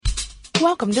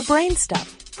Welcome to Brain Stuff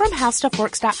from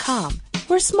HowStuffWorks.com,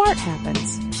 where smart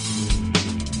happens.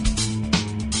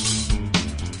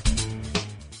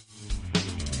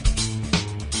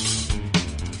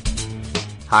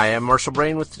 Hi, I'm Marshall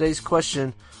Brain with today's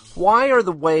question. Why are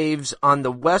the waves on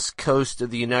the west coast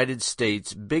of the United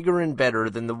States bigger and better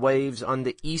than the waves on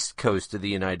the east coast of the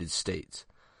United States?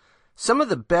 Some of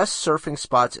the best surfing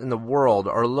spots in the world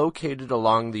are located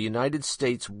along the United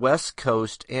States west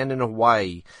coast and in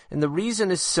Hawaii, and the reason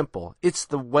is simple. It's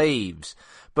the waves.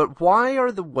 But why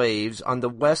are the waves on the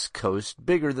west coast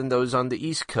bigger than those on the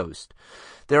east coast?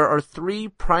 There are three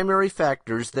primary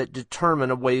factors that determine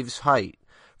a wave's height.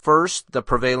 First, the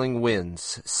prevailing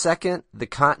winds. Second, the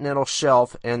continental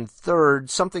shelf. And third,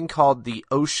 something called the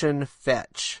ocean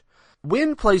fetch.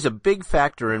 Wind plays a big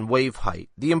factor in wave height.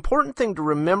 The important thing to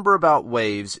remember about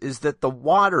waves is that the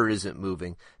water isn't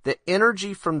moving. The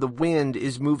energy from the wind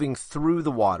is moving through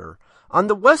the water. On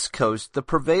the west coast, the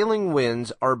prevailing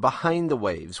winds are behind the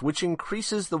waves, which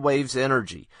increases the wave's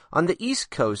energy. On the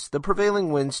east coast, the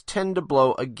prevailing winds tend to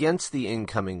blow against the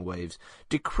incoming waves,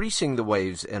 decreasing the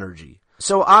wave's energy.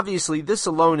 So obviously, this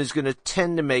alone is going to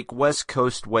tend to make west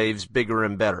coast waves bigger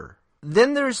and better.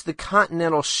 Then there's the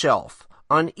continental shelf.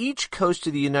 On each coast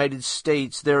of the United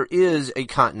States, there is a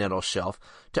continental shelf.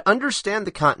 To understand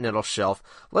the continental shelf,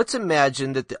 let's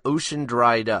imagine that the ocean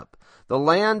dried up. The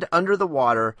land under the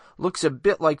water looks a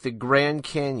bit like the Grand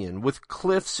Canyon, with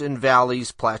cliffs and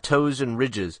valleys, plateaus and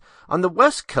ridges. On the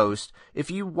west coast, if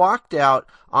you walked out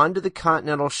onto the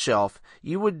continental shelf,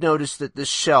 you would notice that the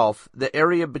shelf, the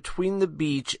area between the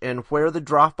beach and where the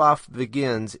drop-off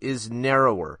begins, is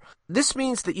narrower. This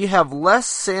means that you have less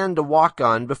sand to walk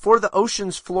on before the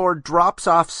ocean's floor drops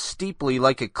off steeply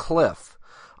like a cliff.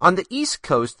 On the east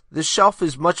coast, the shelf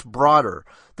is much broader.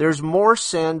 There's more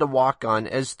sand to walk on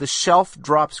as the shelf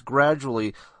drops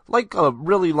gradually, like a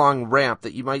really long ramp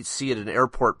that you might see at an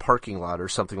airport parking lot or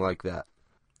something like that.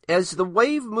 As the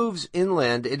wave moves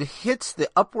inland, it hits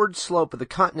the upward slope of the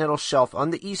continental shelf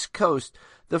on the east coast.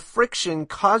 The friction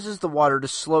causes the water to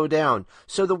slow down,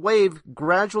 so the wave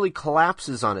gradually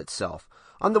collapses on itself.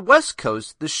 On the west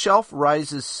coast, the shelf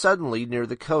rises suddenly near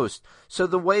the coast, so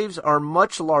the waves are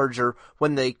much larger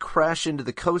when they crash into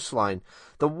the coastline.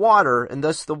 The water, and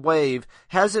thus the wave,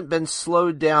 hasn't been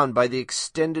slowed down by the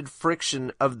extended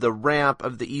friction of the ramp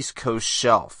of the east coast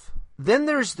shelf. Then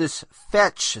there's this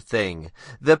fetch thing.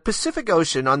 The Pacific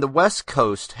Ocean on the west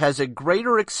coast has a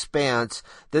greater expanse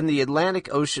than the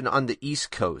Atlantic Ocean on the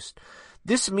east coast.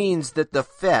 This means that the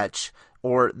fetch,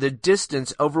 or the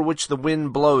distance over which the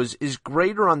wind blows, is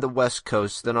greater on the west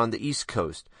coast than on the east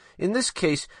coast. In this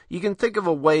case, you can think of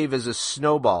a wave as a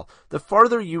snowball. The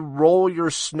farther you roll your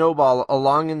snowball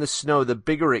along in the snow, the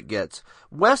bigger it gets.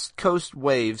 West coast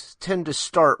waves tend to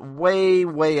start way,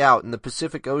 way out in the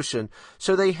Pacific Ocean,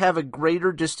 so they have a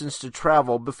greater distance to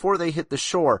travel before they hit the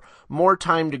shore, more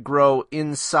time to grow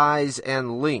in size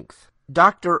and length.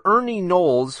 Dr. Ernie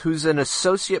Knowles, who's an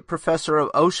associate professor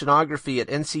of oceanography at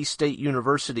NC State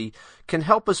University, can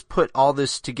help us put all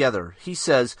this together. He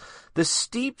says, the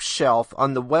steep shelf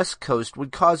on the west coast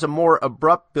would cause a more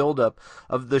abrupt buildup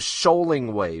of the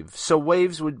shoaling wave, so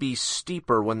waves would be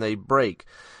steeper when they break.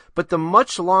 But the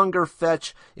much longer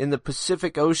fetch in the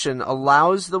Pacific Ocean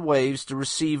allows the waves to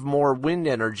receive more wind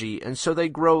energy, and so they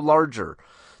grow larger.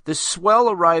 The swell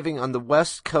arriving on the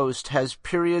west coast has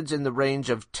periods in the range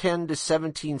of 10 to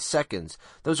 17 seconds.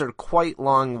 Those are quite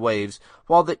long waves,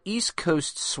 while the east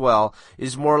coast swell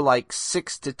is more like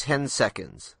 6 to 10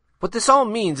 seconds. What this all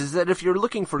means is that if you're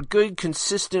looking for good,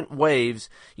 consistent waves,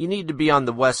 you need to be on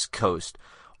the west coast.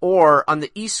 Or on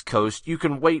the east coast, you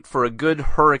can wait for a good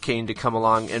hurricane to come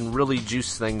along and really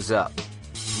juice things up.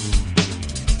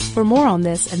 For more on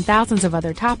this and thousands of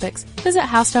other topics, visit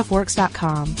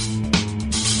HowStuffWorks.com.